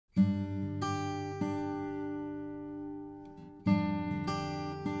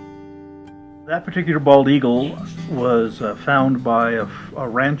That particular bald eagle was found by a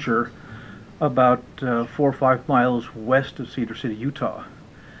rancher about 4 or 5 miles west of Cedar City, Utah.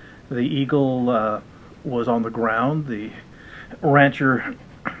 The eagle was on the ground. The rancher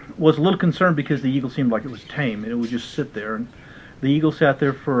was a little concerned because the eagle seemed like it was tame and it would just sit there. And the eagle sat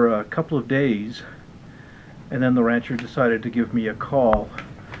there for a couple of days, and then the rancher decided to give me a call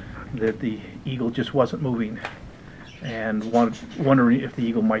that the eagle just wasn't moving and wondering if the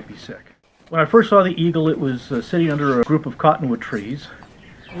eagle might be sick. When I first saw the eagle, it was sitting under a group of cottonwood trees.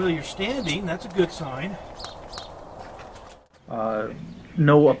 Well, you're standing. That's a good sign.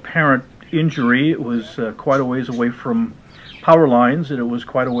 No apparent injury. It was quite a ways away from power lines, and it was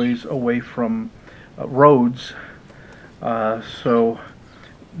quite a ways away from roads. So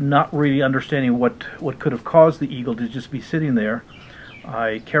not really understanding what could have caused the eagle to just be sitting there,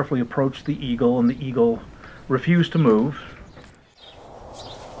 I carefully approached the eagle, and the eagle refused to move.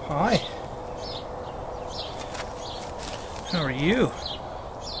 Hi. How are you?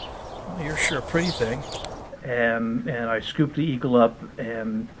 Well, you're sure a pretty thing. And I scooped the eagle up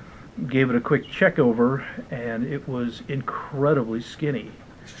and gave it a quick check over, and it was incredibly skinny,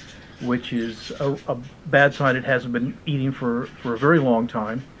 which is a bad sign. It hasn't been eating for a very long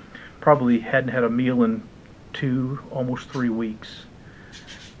time. Probably hadn't had a meal in 2, almost 3 weeks.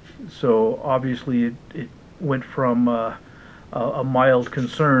 So obviously it went from a mild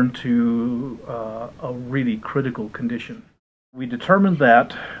concern to a really critical condition. We determined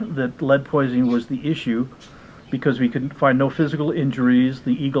that lead poisoning was the issue because we could find no physical injuries.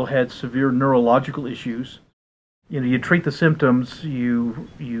 The eagle had severe neurological issues. You know, you treat the symptoms. You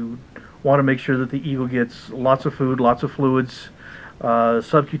want to make sure that the eagle gets lots of food, lots of fluids.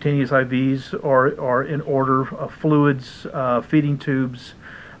 Subcutaneous IVs are in order. Fluids, feeding tubes,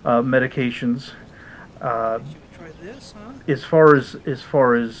 medications. Try this, huh? As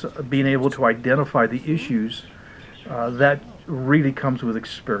far as being able to identify the issues, that really comes with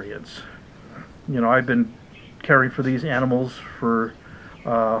experience. You know, I've been caring for these animals for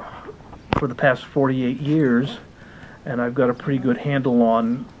the past 48 years, and I've got a pretty good handle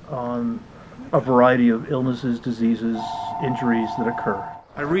on a variety of illnesses, diseases, injuries that occur.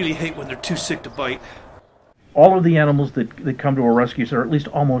 I really hate when they're too sick to bite. All of the animals that come to our rescues, or at least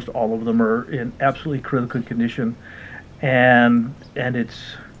almost all of them, are in absolutely critical condition, and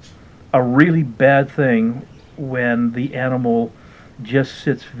it's a really bad thing when the animal just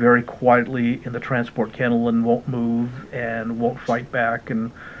sits very quietly in the transport kennel and won't move and won't fight back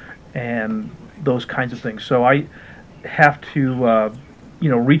and those kinds of things. So I have to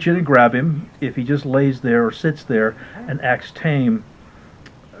reach in and grab him. If he just lays there or sits there and acts tame,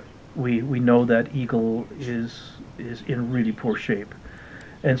 we know that eagle is in really poor shape.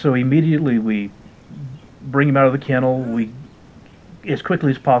 And so immediately we bring him out of the kennel. We, as quickly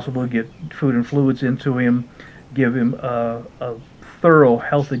as possible, get food and fluids into him, give him a thorough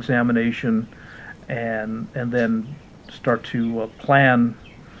health examination, and then start to plan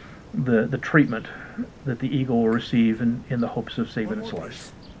the treatment that the eagle will receive in the hopes of saving its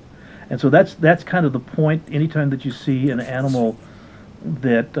life. And so that's kind of the point. Anytime that you see an animal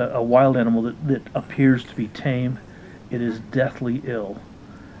a wild animal that appears to be tame, it is deathly ill.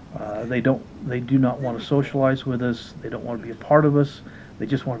 They do not want to socialize with us. They don't want to be a part of us. They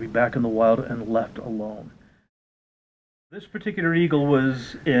just want to be back in the wild and left alone. This particular eagle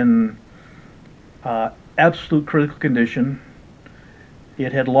was in absolute critical condition.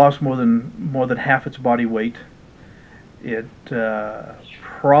 It had lost more than half its body weight. It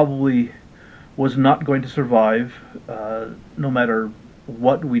probably was not going to survive, no matter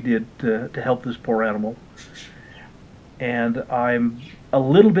what we did to help this poor animal. And I'm a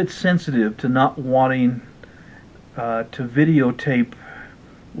little bit sensitive to not wanting to videotape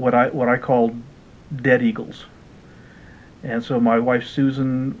what I call dead eagles. And so my wife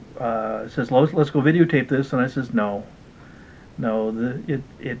Susan says, let's go videotape this, and I says no,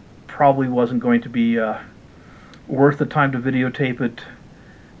 it probably wasn't going to be worth the time to videotape it.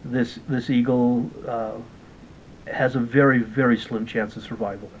 This eagle has a very, very slim chance of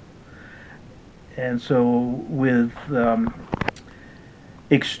survival. And so with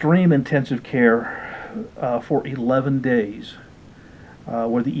extreme intensive care for 11 days,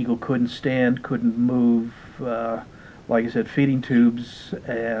 where the eagle couldn't stand, couldn't move, like I said, feeding tubes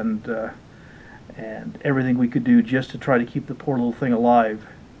and everything we could do just to try to keep the poor little thing alive.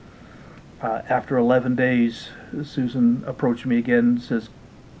 After 11 days, Susan approached me again and says,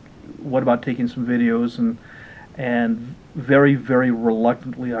 what about taking some videos? And very, very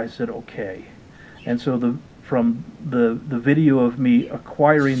reluctantly I said okay. And so from the video of me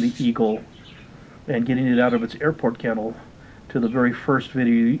acquiring the eagle and getting it out of its airport kennel to the very first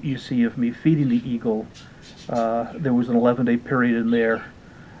video you see of me feeding the eagle, there was an 11-day period in there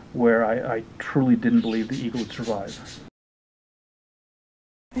where I truly didn't believe the eagle would survive.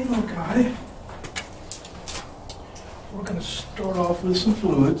 Hey little guy, we're going to start off with some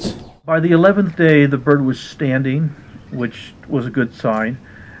fluids. By the 11th day, the bird was standing, which was a good sign,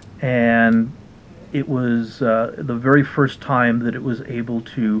 and it was the very first time that it was able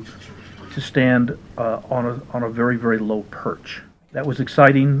to stand on a very, very low perch. That was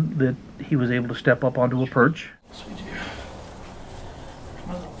exciting that he was able to step up onto a perch. Yes, we do.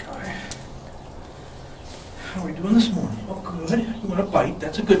 My little guy. How are we doing this morning? Oh, good. You want a bite?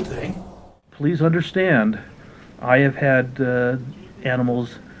 That's a good thing. Please understand, I have had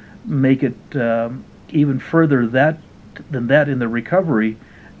animals make it even further than that in the recovery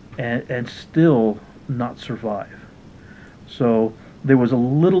and still not survive. So there was a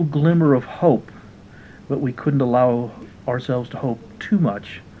little glimmer of hope, but we couldn't allow ourselves to hope too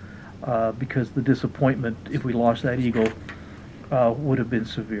much because the disappointment, if we lost that eagle, would have been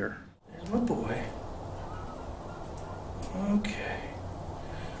severe. There's my boy. Okay.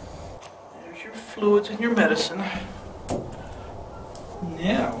 There's your fluids and your medicine.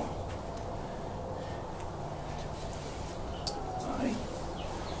 Now,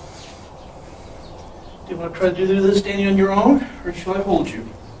 do you want to try to do this standing on your own, or shall I hold you?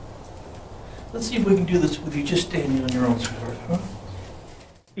 Let's see if we can do this with you just standing on your own, sweetheart, huh?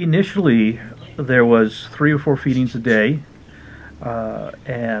 Initially, there was 3 or 4 feedings a day,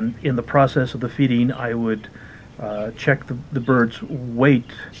 and in the process of the feeding, I would check the bird's weight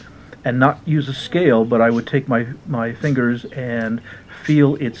and not use a scale, but I would take my fingers and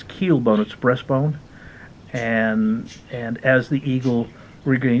feel its keel bone, its breastbone, and as the eagle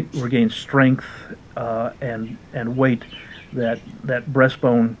regains strength and weight, that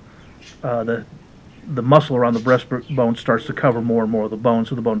breastbone, the muscle around the breastbone starts to cover more and more of the bone,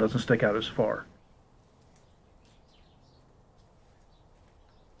 so the bone doesn't stick out as far.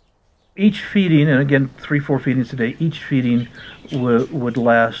 Each feeding, and again 3-4 feedings a day, each feeding would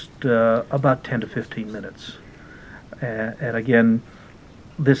last about 10 to 15 minutes. And again,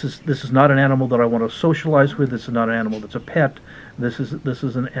 this is not an animal that I want to socialize with. This is not an animal that's a pet. This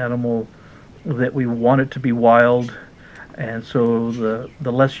is an animal that we want it to be wild, and so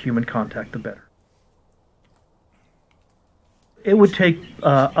the less human contact, the better. It would take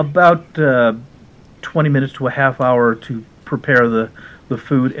about 20 minutes to a half hour to prepare the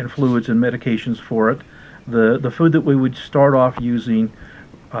food and fluids and medications for it. The food that we would start off using,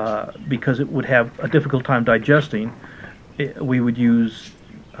 because it would have a difficult time digesting, we would use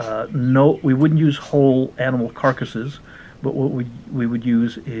we wouldn't use whole animal carcasses, but what we would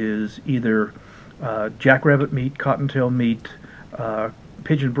use is either jackrabbit meat, cottontail meat,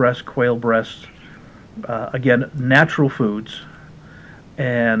 pigeon breast, quail breast, again, natural foods.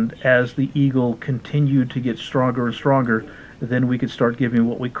 And as the eagle continued to get stronger and stronger, then we could start giving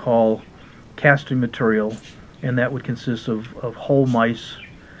what we call casting material, and that would consist of whole mice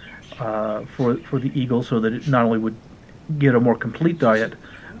for the eagle, so that it not only would get a more complete diet,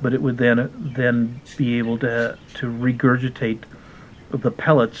 but it would then be able to regurgitate the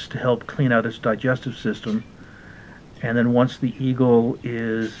pellets to help clean out its digestive system. And then once the eagle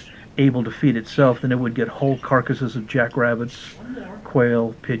is able to feed itself, then it would get whole carcasses of jackrabbits,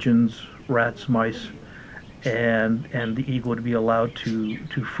 quail, pigeons, rats, mice, and the eagle would be allowed to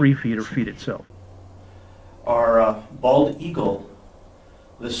free feed or feed itself. Our bald eagle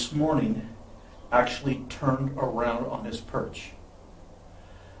this morning actually turned around on his perch.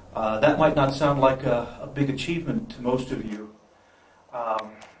 That might not sound like a big achievement to most of you,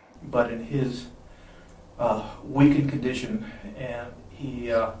 but in his weakened condition and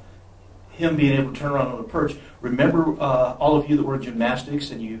him being able to turn around on the perch. Remember all of you that were in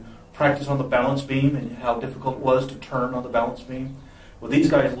gymnastics and you practiced on the balance beam and how difficult it was to turn on the balance beam? Well,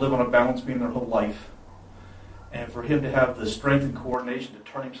 these guys live on a balance beam their whole life. And for him to have the strength and coordination to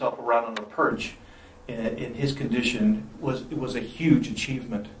turn himself around on a perch in his condition was a huge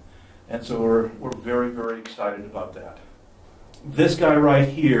achievement. And so we're very, very excited about that. This guy right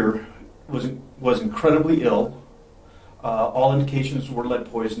here was incredibly ill. All indications were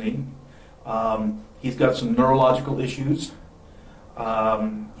lead poisoning. He's got some neurological issues.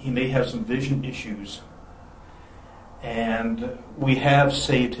 He may have some vision issues. And we have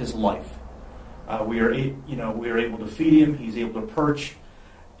saved his life. We are able to feed him. He's able to perch,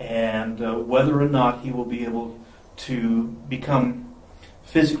 and whether or not he will be able to become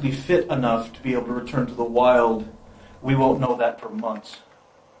physically fit enough to be able to return to the wild, we won't know that for months.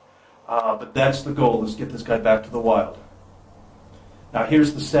 But that's the goal: is get this guy back to the wild. Now,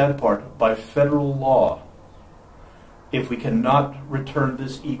 here's the sad part: by federal law, If we cannot return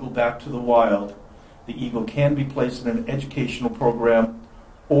this eagle back to the wild, the eagle can be placed in an educational program,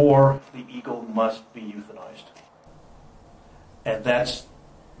 or the eagle must be euthanized. And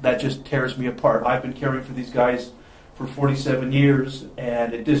that just tears me apart. I've been caring for these guys for 47 years,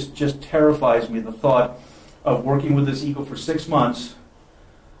 and it just terrifies me, the thought of working with this eagle for 6 months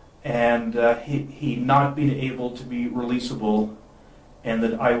and he not being able to be releasable, and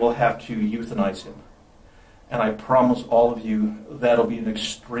that I will have to euthanize him. And I promise all of you that'll be an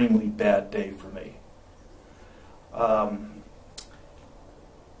extremely bad day for me.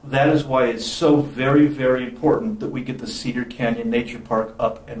 That is why it's so very, very important that we get the Cedar Canyon Nature Park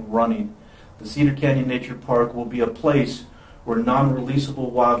up and running. The Cedar Canyon Nature Park will be a place where non-releasable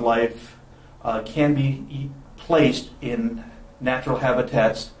wildlife can be placed in natural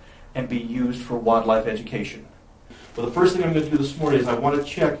habitats and be used for wildlife education. Well, the first thing I'm going to do this morning is I want to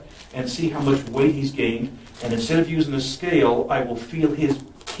check and see how much weight he's gained. And instead of using a scale, I will feel his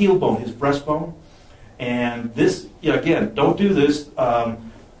heel bone, his breastbone. And this, again, don't do this.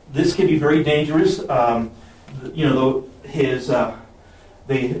 This can be very dangerous. They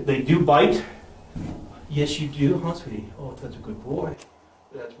do bite. Yes, you do, huh, sweetie? Oh, that's a good boy.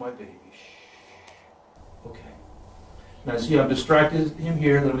 That's my baby. Shh. Okay. Now, see, I've distracted him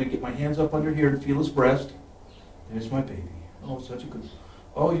here. Then I'm going to get my hands up under here and feel his breast. There's my baby. Oh, such a good.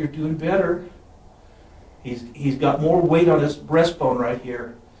 Oh, you're doing better. He's got more weight on his breastbone right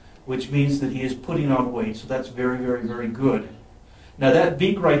here, which means that he is putting on weight. So that's very, very, very good. Now that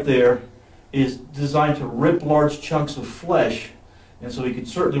beak right there is designed to rip large chunks of flesh, and so he could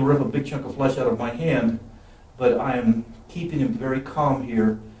certainly rip a big chunk of flesh out of my hand, but I am keeping him very calm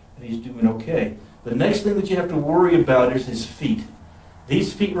here, and he's doing okay. The next thing that you have to worry about is his feet.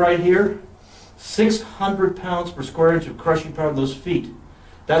 These feet right here, 600 pounds per square inch of crushing power of those feet.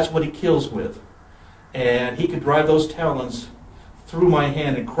 That's what he kills with. And he could drive those talons through my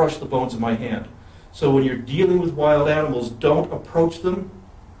hand and crush the bones of my hand. So when you're dealing with wild animals, don't approach them.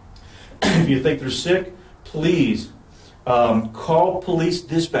 If you think they're sick, please call police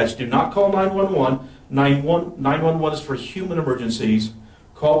dispatch. Do not call 911. 911 is for human emergencies.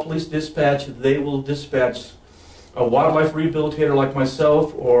 Call police dispatch. They will dispatch a wildlife rehabilitator like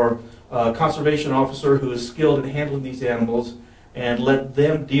myself, or a conservation officer who is skilled in handling these animals, and let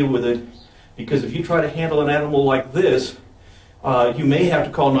them deal with it. Because if you try to handle an animal like this, you may have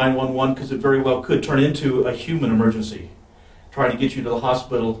to call 911, because it very well could turn into a human emergency, trying to get you to the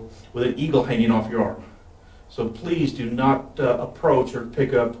hospital with an eagle hanging off your arm. So please do not approach or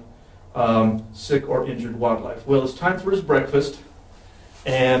pick up sick or injured wildlife. Well, it's time for his breakfast,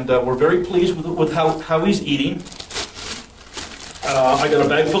 and we're very pleased with how he's eating. I got a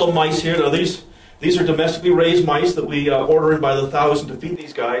bag full of mice here. Now these are domestically raised mice that we order in by the thousand to feed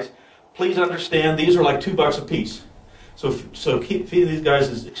these guys. Please understand, these are like $2 a piece. So feeding these guys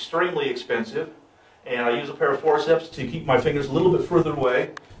is extremely expensive, and I use a pair of forceps to keep my fingers a little bit further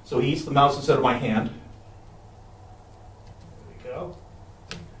away, so he eats the mouse instead of my hand. There we go.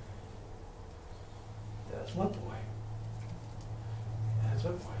 That's my boy. That's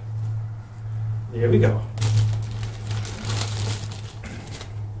my boy. There we go.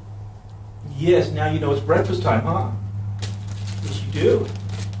 Yes, now you know it's breakfast time, huh? Yes, you do.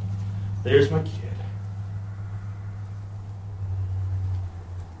 There's my kid.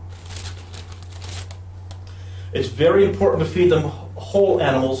 It's very important to feed them whole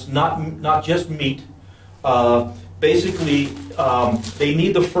animals, not just meat. Basically, they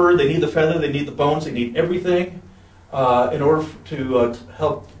need the fur, they need the feather, they need the bones, they need everything in order to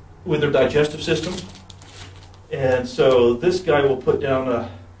help with their digestive system. And so this guy will put down a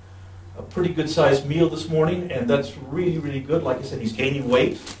pretty good sized meal this morning, and that's really, really good. Like I said, he's gaining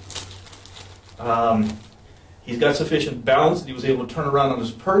weight. He's got sufficient balance that he was able to turn around on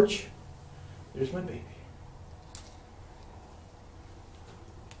his perch. There's my baby.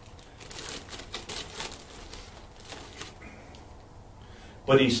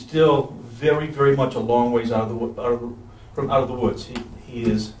 But he's still very, very much a long ways out of the woods. He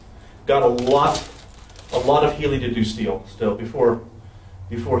has got a lot of healing to do still before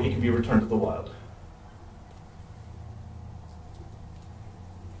he can be returned to the wild.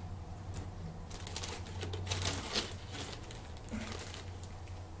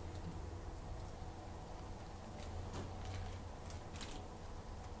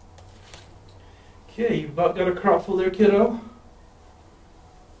 Okay, you've about got a crop full there, kiddo?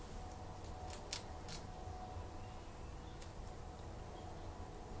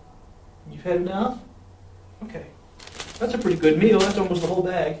 You've had enough? Okay. That's a pretty good meal. That's almost the whole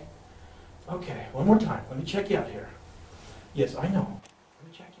bag. Okay, one more time. Let me check you out here. Yes, I know. Let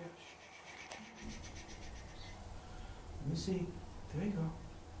me check you see. There you go.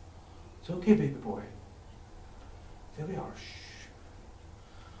 It's okay, baby boy. There we are. Shh.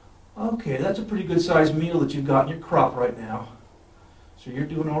 Okay, that's a pretty good sized meal that you've got in your crop right now. So you're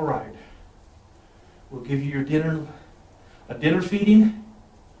doing all right. We'll give you your dinner, a dinner feeding.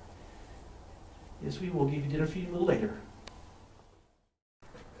 Yes, we will give you dinner feeding a little later.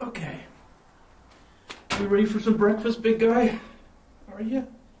 Okay. You ready for some breakfast, big guy? Are you?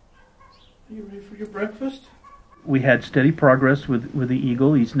 Are you ready for your breakfast? We had steady progress with the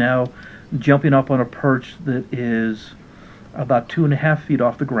eagle. He's now jumping up on a perch that is about 2.5 feet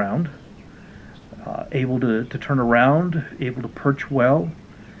off the ground, able to turn around, able to perch well.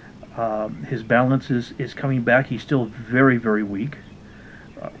 His balance is coming back. He's still very, very weak.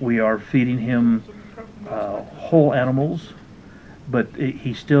 We are feeding him whole animals, but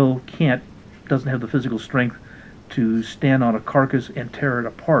he still doesn't have the physical strength to stand on a carcass and tear it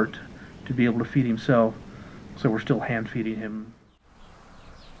apart to be able to feed himself. So we're still hand feeding him.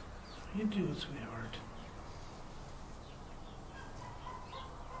 You do it, sweetheart.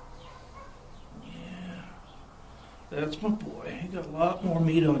 Yeah, that's my boy. You got a lot more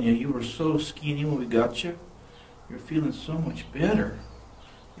meat on you. You were so skinny when we got you. You're feeling so much better.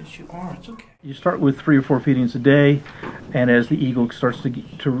 Yes, you are. It's okay. You start with 3 or 4 feedings a day, and as the eagle starts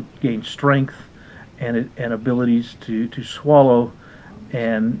to gain strength and abilities to swallow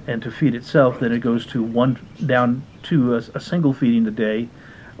and to feed itself, then it goes to down to a single feeding a day,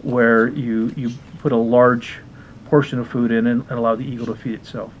 where you put a large portion of food in and allow the eagle to feed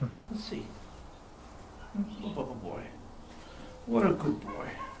itself. Let's see. Oh, Bubba boy. What a good boy.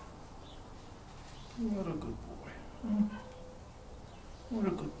 What a good boy. Hmm? What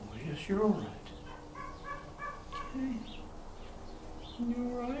a good boy. Yes, you're all right. Okay. You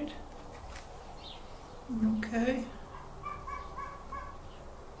all right? You okay?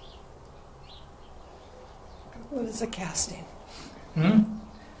 What is a casting? Hmm?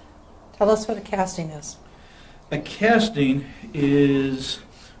 Tell us what a casting is. A casting is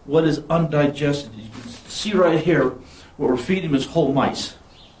what is undigested. You can see right here, what we're feeding him is whole mice.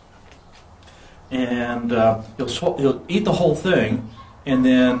 And he'll eat the whole thing, and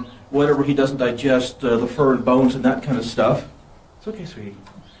then whatever he doesn't digest, the fur and bones and that kind of stuff. It's okay, sweetie.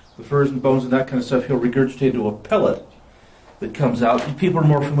 The furs and bones and that kind of stuff, he'll regurgitate into a pellet that comes out. People are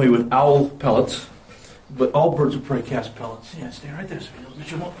more familiar with owl pellets, but all birds of prey cast pellets. Yeah, stay right there, sweetie. I'll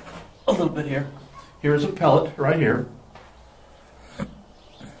get you a little bit here. Here's a pellet right here.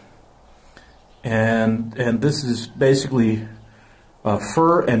 And this is basically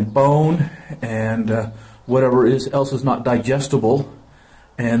fur and bone and whatever else is not digestible.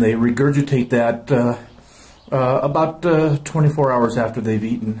 And they regurgitate that about 24 hours after they've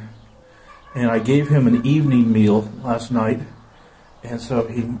eaten. And I gave him an evening meal last night, and so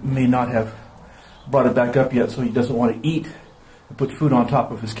he may not have brought it back up yet, so he doesn't want to eat and put food on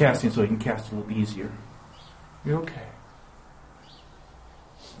top of his casting so he can cast a little easier. You're okay.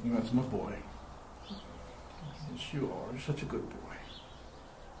 That's my boy. Yes, you are. You're such a good boy.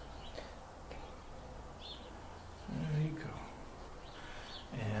 There you go.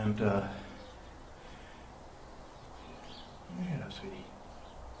 And, yeah, sweetie.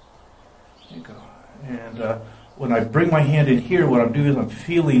 There you go. And when I bring my hand in here, what I'm doing is I'm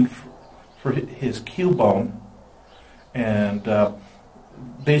feeling for his keel bone. And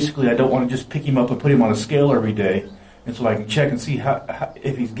basically, I don't want to just pick him up and put him on a scale every day. And so I can check and see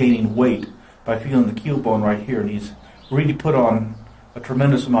if he's gaining weight by feeling the keel bone right here. And he's really put on a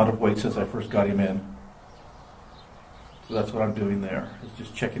tremendous amount of weight since I first got him in. So that's what I'm doing there, is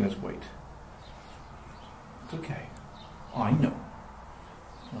just checking his weight. It's okay. I know.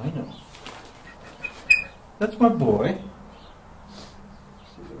 I know. That's my boy.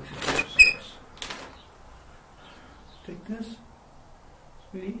 Take this,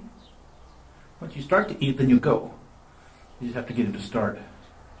 sweetie. Once you start to eat, then you go. You just have to get him to start.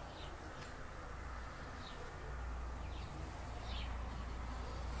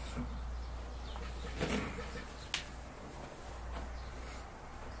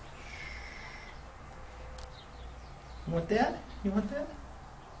 You want that? You want that?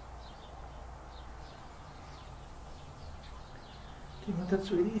 Do you want that,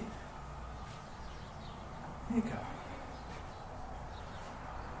 sweetie? There you go.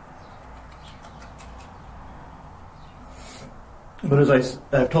 But as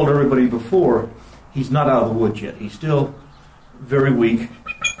I've told everybody before, he's not out of the woods yet. He's still very weak.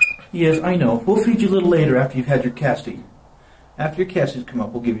 Yes, I know. We'll feed you a little later after you've had your casting. After your castings come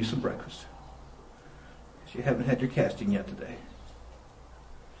up, we'll give you some breakfast. You haven't had your casting yet today.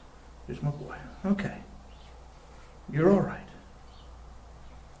 Here's my boy. Okay. You're all right.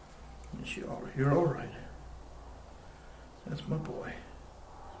 Yes, you are. You're all right. That's my boy.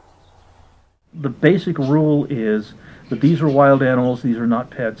 The basic rule is that these are wild animals, these are not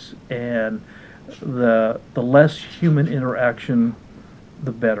pets, and the less human interaction,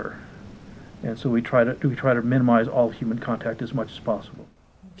 the better. And so we try to minimize all human contact as much as possible.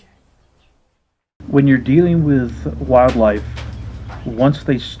 Okay. When you're dealing with wildlife, once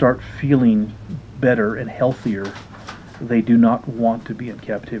they start feeling better and healthier, they do not want to be in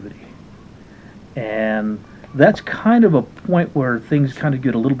captivity. And that's kind of a point where things kind of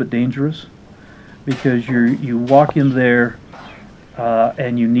get a little bit dangerous, because you walk in there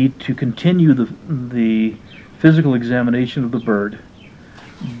and you need to continue the physical examination of the bird,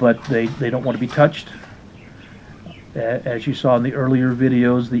 but they don't want to be touched. As you saw in the earlier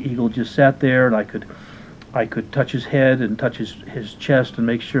videos, the eagle just sat there, and I could touch his head and touch his chest and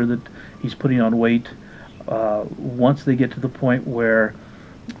make sure that he's putting on weight. Once they get to the point where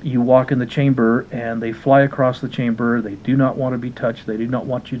you walk in the chamber and they fly across the chamber, they do not want to be touched, they do not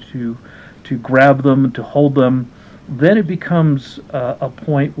want you to grab them, to hold them, then it becomes a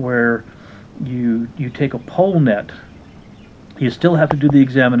point where you take a pole net. You still have to do the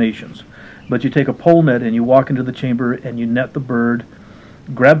examinations, but you take a pole net and you walk into the chamber and you net the bird,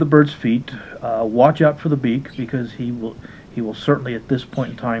 grab the bird's feet, watch out for the beak, because he will certainly at this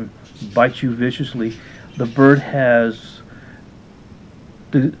point in time bite you viciously. The bird has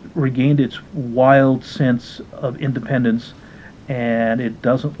regained its wild sense of independence, and it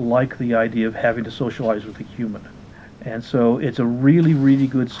doesn't like the idea of having to socialize with a human. And so it's a really, really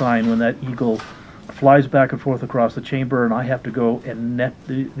good sign when that eagle flies back and forth across the chamber and I have to go and net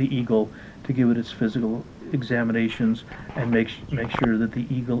the eagle to give it its physical examinations and make sure that the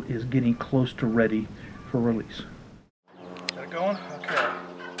eagle is getting close to ready for release. Got it going? Okay.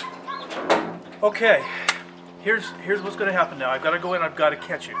 Okay. Here's what's going to happen now. I've got to go in, I've got to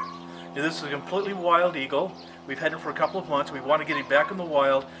catch him. Now, this is a completely wild eagle. We've had him for a couple of months. We want to get him back in the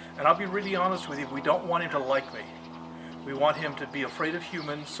wild, and I'll be really honest with you, we don't want him to like me. We want him to be afraid of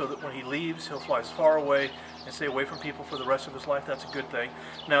humans so that when he leaves, he'll fly as far away and stay away from people for the rest of his life. That's a good thing.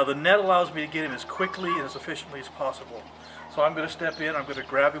 Now, the net allows me to get him as quickly and as efficiently as possible. So I'm going to step in, I'm going to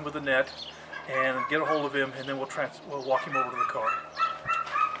grab him with the net and get a hold of him, and then we'll walk him over to the car.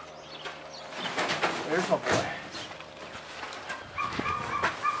 There's my boy.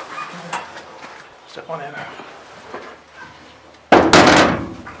 Step on in.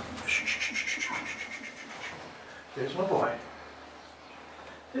 There's my boy.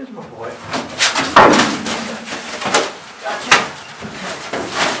 There's my boy. Gotcha.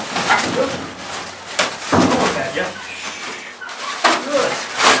 Good. Look at ya. Good.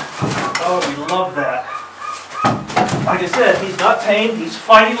 Oh, we love that. Like I said, he's not tamed. He's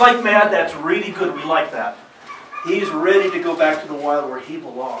fighting like mad. That's really good. We like that. He's ready to go back to the wild where he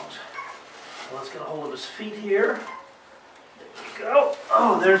belongs. So let's get a hold of his feet here. There we go.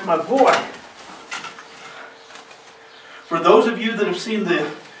 Oh, there's my boy. For those of you that have seen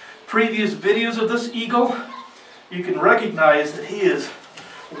the previous videos of this eagle, you can recognize that he is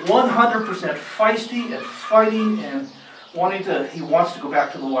 100% feisty and fighting and he wants to go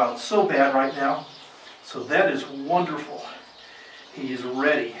back to the wild so bad right now. So that is wonderful. He is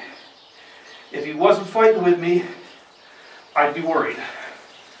ready. If he wasn't fighting with me, I'd be worried.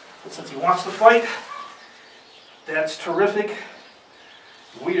 But since he wants to fight, that's terrific.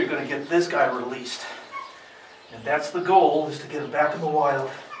 We are going to get this guy released. And that's the goal, is to get him back in the wild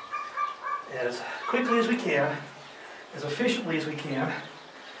as quickly as we can, as efficiently as we can.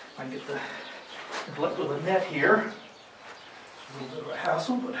 I get the let go of the net here. A little bit of a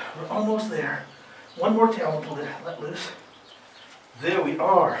hassle, but we're almost there. One more tail to let loose. There we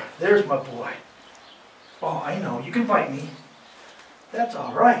are. There's my boy. Oh, I know. You can bite me. That's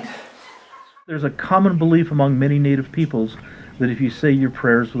all right. There's a common belief among many native peoples that if you say your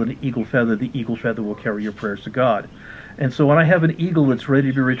prayers with an eagle feather, the eagle feather will carry your prayers to God. And so when I have an eagle that's ready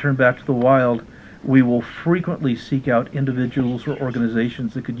to be returned back to the wild, we will frequently seek out individuals or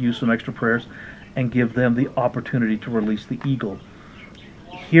organizations that could use some extra prayers and give them the opportunity to release the eagle.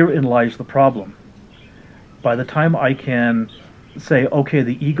 Herein lies the problem. By the time I can say, okay,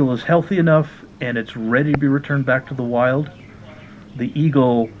 the eagle is healthy enough and it's ready to be returned back to the wild, the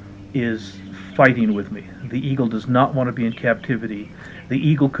eagle is fighting with me. The eagle does not want to be in captivity. The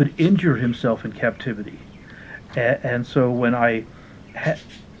eagle could injure himself in captivity. And so when I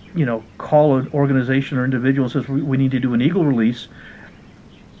call an organization or individual and says we need to do an eagle release,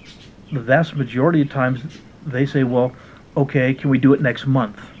 the vast majority of times they say, well, okay, can we do it next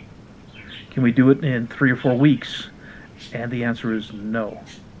month? Can we do it in 3 or 4 weeks? And the answer is no.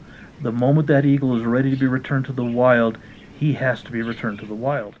 The moment that eagle is ready to be returned to the wild, he has to be returned to the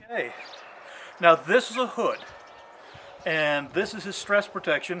wild. Okay. Now this is a hood. And this is his stress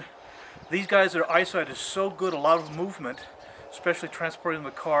protection. These guys, their eyesight is so good, a lot of movement, especially transporting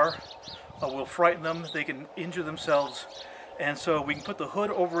the car, will frighten them. They can injure themselves. And so we can put the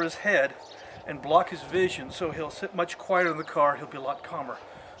hood over his head and block his vision, so he'll sit much quieter in the car. He'll be a lot calmer.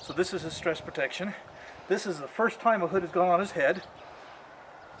 So this is his stress protection. This is the first time a hood has gone on his head.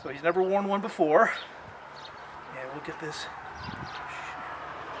 So he's never worn one before. And we'll get this.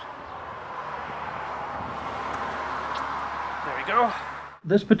 There we go.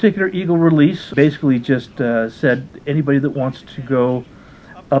 This particular Eagle release basically just said anybody that wants to go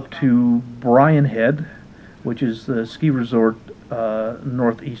up to Bryan Head, which is the ski resort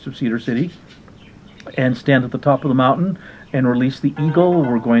northeast of Cedar City, and stand at the top of the mountain and release the eagle.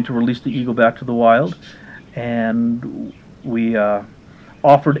 We're going to release the eagle back to the wild. And we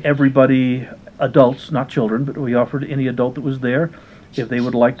offered everybody, adults, not children, but we offered any adult that was there, if they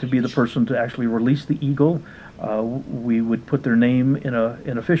would like to be the person to actually release the eagle. We would put their name in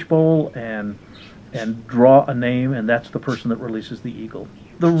a fishbowl and draw a name, and that's the person that releases the eagle.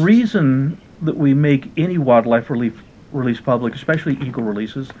 The reason that we make any wildlife release public, especially eagle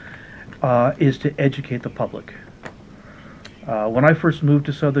releases, is to educate the public. When I first moved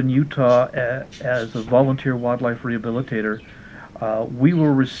to southern Utah as a volunteer wildlife rehabilitator, we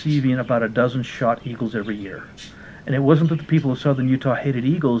were receiving about a dozen shot eagles every year. And it wasn't that the people of southern Utah hated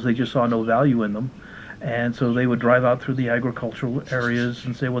eagles, they just saw no value in them. And so they would drive out through the agricultural areas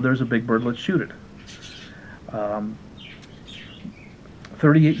and say, well, there's a big bird, let's shoot it.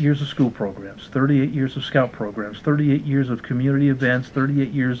 38 years of school programs, 38 years of scout programs, 38 years of community events, 38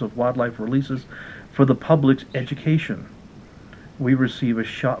 years of wildlife releases for the public's education. We receive a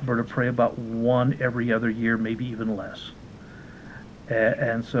shot bird of prey about one every other year, maybe even less.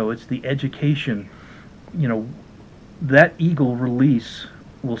 And so it's the education. You know, that eagle release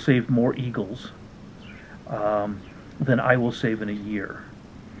will save more eagles than I will save in a year,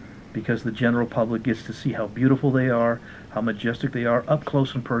 because the general public gets to see how beautiful they are, how majestic they are, up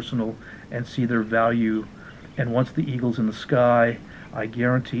close and personal, and see their value. And once the eagle's in the sky, I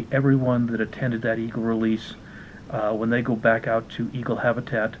guarantee everyone that attended that eagle release, when they go back out to eagle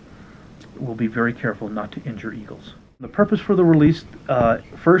habitat, will be very careful not to injure eagles. The purpose for the release,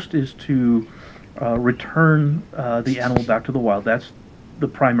 first, is to return the animal back to the wild. That's the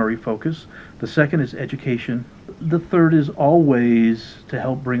primary focus. The second is education. The third is always to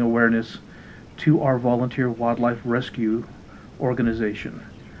help bring awareness to our volunteer wildlife rescue organization.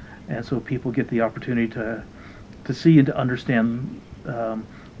 And so people get the opportunity to see and to understand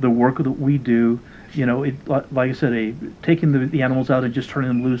the work that we do. You know, like I said, taking the animals out and just turning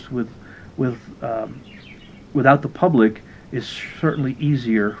them loose without the public is certainly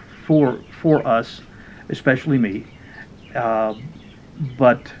easier for us, especially me.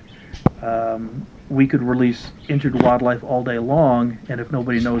 But we could release injured wildlife all day long, and if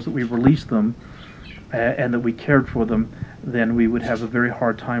nobody knows that we released them and that we cared for them, then we would have a very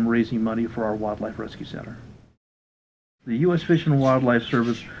hard time raising money for our wildlife rescue center. The U.S. Fish and Wildlife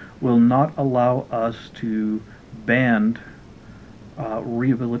Service will not allow us to ban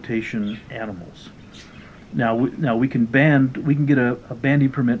rehabilitation animals. Now we can get a banding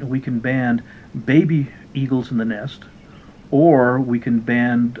permit, and we can ban baby eagles in the nest, or we can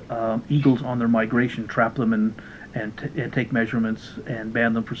ban eagles on their migration, trap them and take measurements and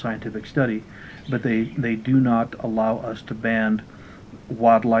ban them for scientific study. But they do not allow us to ban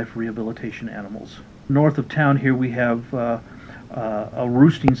wildlife rehabilitation animals. North of town here we have a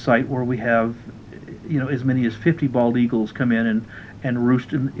roosting site where we have, you know, as many as 50 bald eagles come in and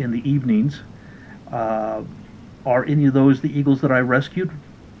roost in the evenings. Are any of those the eagles that I rescued?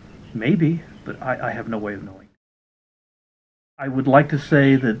 Maybe, but I have no way of knowing. I would like to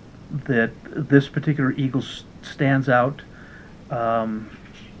say that this particular eagle stands out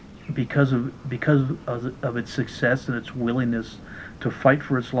because of its success and its willingness to fight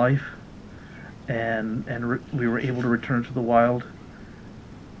for its life, and we were able to return to the wild.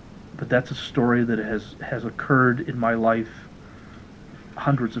 But that's a story that has occurred in my life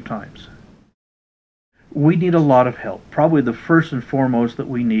hundreds of times. We need a lot of help. Probably the first and foremost that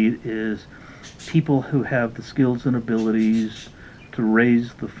we need is people who have the skills and abilities to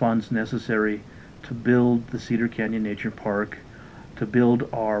raise the funds necessary to build the Cedar Canyon Nature Park, to build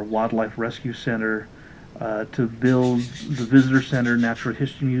our Wildlife Rescue Center, to build the Visitor Center, Natural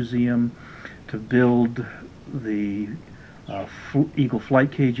History Museum, to build the eagle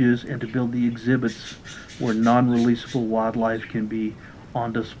flight cages, and to build the exhibits where non-releasable wildlife can be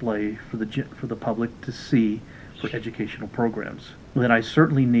on display for the public to see for educational programs. Then I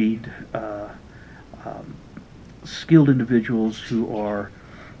certainly need skilled individuals who are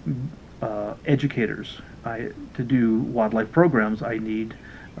educators. To do wildlife programs, I need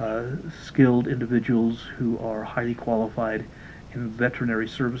skilled individuals who are highly qualified in veterinary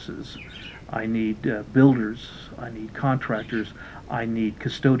services. I need builders, I need contractors, I need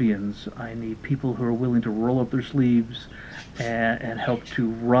custodians, I need people who are willing to roll up their sleeves and help to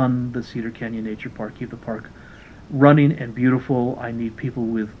run the Cedar Canyon Nature Park, keep the park running and beautiful. I need people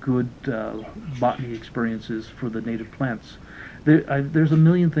with good botany experiences for the native plants. There's a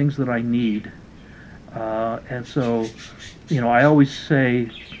million things that I need. And so, I always say,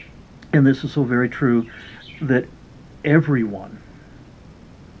 and this is so very true, that everyone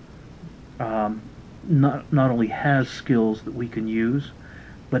not only has skills that we can use,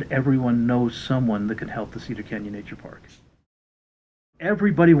 but everyone knows someone that can help the Cedar Canyon Nature Park.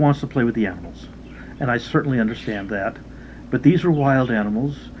 Everybody wants to play with the animals, and I certainly understand that, but these are wild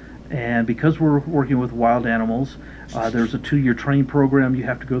animals, and because we're working with wild animals, there's a 2-year training program you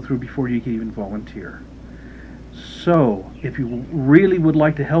have to go through before you can even volunteer. So, if you really would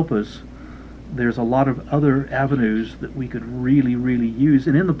like to help us, there's a lot of other avenues that we could really use.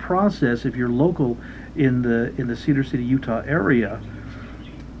 And in the process, if you're local in the Cedar City, Utah area,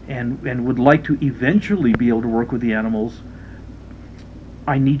 and would like to eventually be able to work with the animals,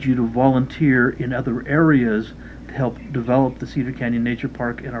 I need you to volunteer in other areas to help develop the Cedar Canyon Nature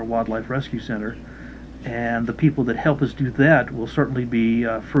Park and our Wildlife Rescue Center. And the people that help us do that will certainly be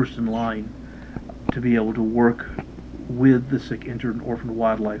first in line to be able to work with the sick, injured, and orphaned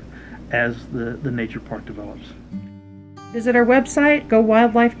wildlife as the nature park develops. Visit our website,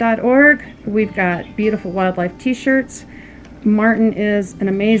 gowildlife.org. We've got beautiful wildlife t-shirts. Martin is an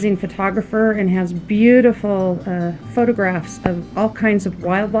amazing photographer and has beautiful photographs of all kinds of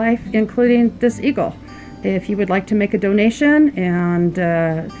wildlife, including this eagle. If you would like to make a donation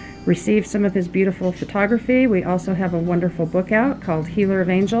and receive some of his beautiful photography, we also have a wonderful book out called Healer of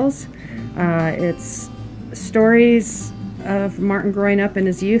Angels. It's stories of Martin growing up in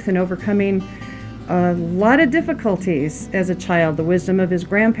his youth and overcoming a lot of difficulties as a child, the wisdom of his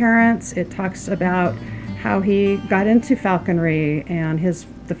grandparents. It talks about how he got into falconry and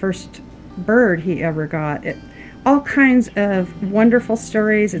the first bird he ever got. All kinds of wonderful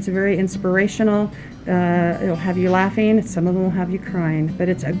stories. It's very inspirational. It'll have you laughing. Some of them will have you crying, but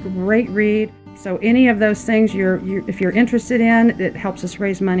it's a great read. So any of those things if you're interested in, it helps us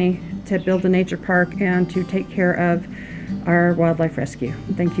raise money to build the nature park and to take care of our wildlife rescue.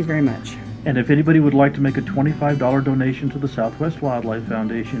 Thank you very much. And if anybody would like to make a $25 donation to the Southwest Wildlife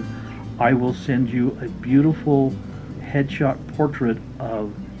Foundation, I will send you a beautiful headshot portrait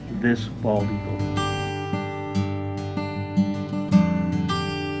of this bald eagle.